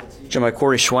Joined by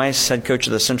Kory Schweiss, head coach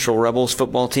of the Central Rebels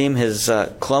football team. His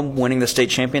club winning the state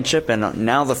championship, and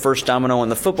now the first domino on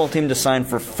the football team to sign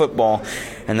for football,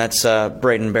 and that's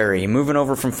Braydon Berry. Moving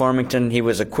over from Farmington, he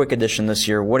was a quick addition this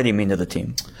year. What did he mean to the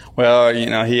team? Well,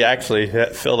 he actually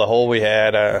filled a hole we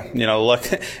had.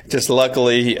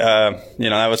 Luckily,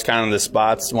 that was kind of the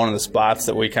spots. One of the spots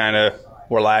that we kind of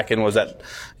were lacking was that,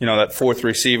 that fourth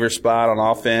receiver spot on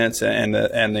offense and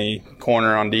the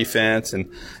corner on defense.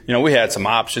 And, we had some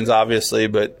options, obviously,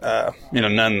 but,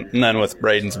 none with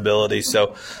Braydon's ability.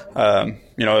 So,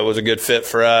 it was a good fit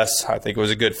for us. I think it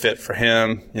was a good fit for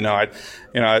him. I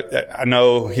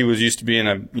know he was used to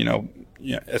being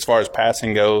as far as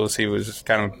passing goes, he was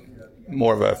kind of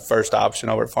more of a first option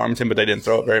over at Farmington, but they didn't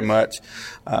throw it very much.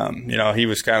 He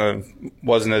was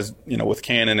wasn't as, with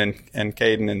Cannon and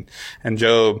Caden and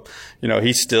Job,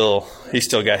 he still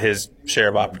got his share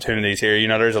of opportunities here.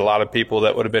 There's a lot of people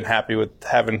that would have been happy with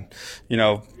having,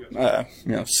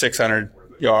 600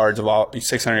 yards of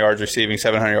 600 yards receiving,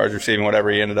 700 yards receiving, whatever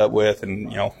he ended up with,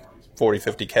 and, 40,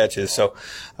 50 catches. So,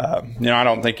 I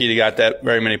don't think he'd got that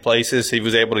very many places. He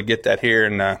was able to get that here,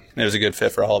 and it was a good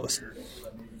fit for all of us.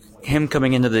 Him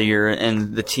coming into the year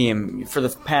and the team for the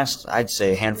past, I'd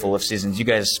say, handful of seasons, you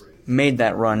guys made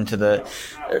that run to the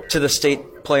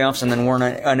state playoffs and then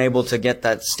weren't unable to get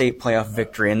that state playoff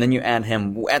victory. And then you add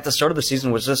him at the start of the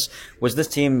season. Was this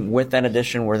team with that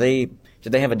addition?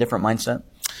 Did they have a different mindset?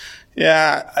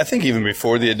 Yeah, I think even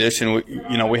before the addition,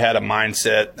 we had a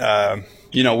mindset.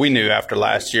 We knew after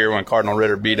last year when Cardinal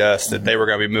Ritter beat us that they were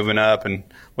going to be moving up, and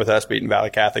with us beating Valley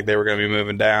Catholic, they were going to be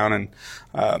moving down. And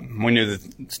we knew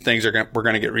that things were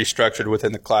going to get restructured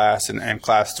within the class, and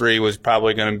Class 3 was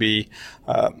probably going to be,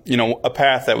 a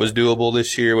path that was doable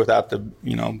this year without the,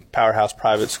 powerhouse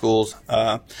private schools.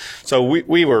 So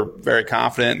we were very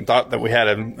confident and thought that we had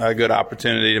a good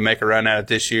opportunity to make a run at it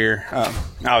this year.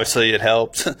 Obviously, it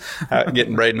helped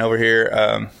getting Braydon over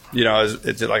here.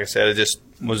 It's like I said, it just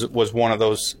was one of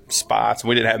those spots.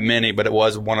 We didn't have many, but it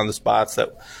was one of the spots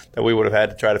that we would have had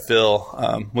to try to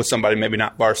fill with somebody maybe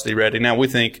not varsity ready. Now, we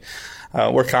think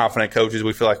we're confident coaches.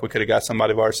 We feel like we could have got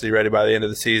somebody varsity ready by the end of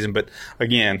the season, but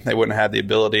again, they wouldn't have had the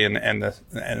ability and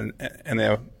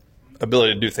the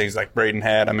ability to do things like Braydon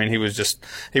had. I mean, he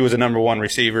was a number one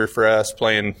receiver for us,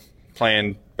 playing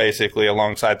basically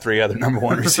alongside three other number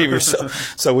one receivers.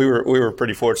 So we were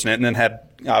pretty fortunate, and then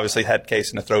obviously had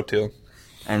Case to throw to him.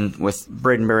 And with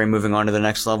Braydon Berry moving on to the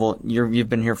next level, you've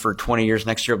been here for 20 years.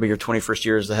 Next year will be your 21st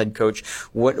year as the head coach.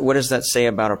 What does that say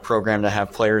about a program to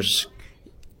have players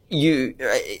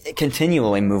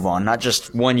continually move on? Not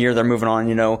just 1 year they're moving on,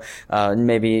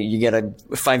 maybe you get a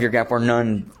 5-year gap where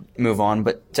none move on,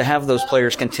 but to have those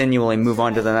players continually move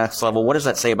on to the next level, what does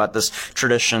that say about this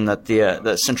tradition that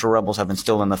the Central Rebels have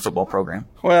instilled in the football program?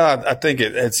 Well, I think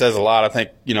it says a lot. I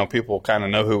think, people kind of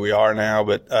know who we are now,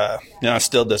 but, I'm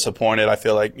still disappointed. I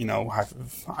feel like,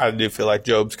 I do feel like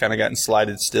Job's kind of gotten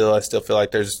slighted still. I still feel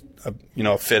like there's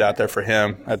a fit out there for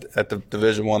him at the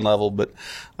Division I level, but,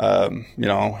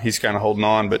 he's kind of holding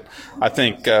on. But I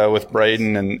think with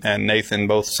Braydon and Nathan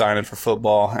both signing for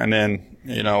football, and then,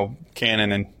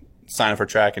 Cannon and signing for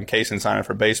track and Kaysen signing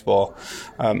for baseball.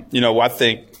 I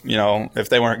think, if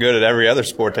they weren't good at every other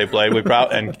sport they played, we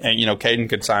probably, and Caden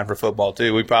could sign for football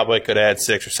too. We probably could have had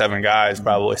 6 or 7 guys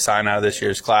probably sign out of this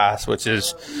year's class, which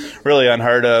is really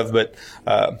unheard of. But,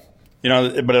 but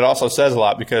it also says a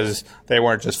lot because they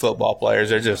weren't just football players.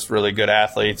 They're just really good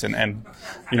athletes. And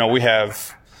we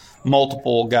have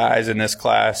multiple guys in this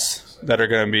class that are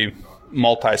going to be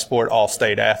multi-sport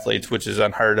all-state athletes, which is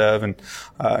unheard of. And,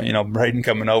 Braydon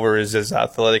coming over is as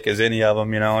athletic as any of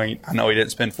them. I know he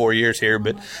didn't spend 4 years here,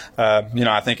 but,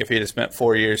 I think if he'd have spent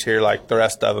 4 years here like the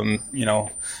rest of them,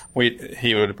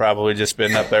 he would have probably just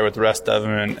been up there with the rest of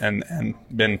them and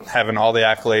been having all the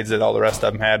accolades that all the rest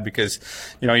of them had because,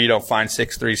 you don't find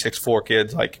 6'3", 6'4"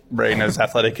 kids like Braydon as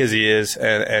athletic as he is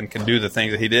and can do the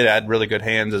things that he did. Had really good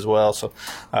hands as well. So,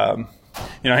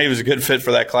 he was a good fit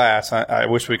for that class. I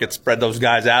wish we could spread those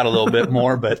guys out a little bit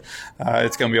more, but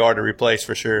it's going to be hard to replace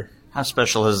for sure. How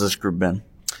special has this group been?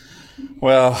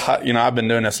 Well, I've been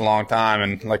doing this a long time,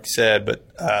 and like you said, but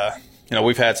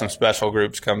we've had some special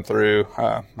groups come through.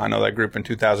 I know that group in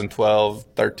 2012,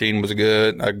 13 was a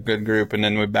good group, and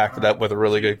then we backed it up with a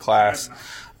really good class.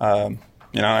 And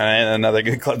another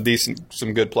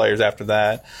some good players after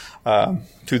that.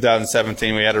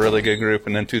 2017 we had a really good group,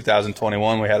 and then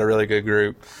 2021 we had a really good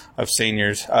group of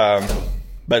seniors.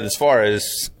 But as far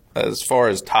as as far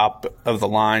as top of the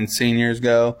line seniors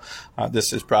go,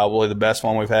 this is probably the best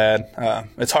one we've had.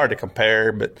 It's hard to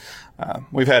compare, but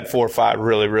we've had 4 or 5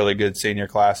 really, really good senior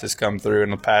classes come through in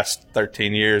the past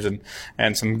 13 years,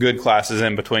 and some good classes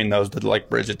in between those to like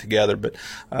bridge it together. But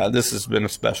this has been a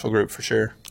special group for sure.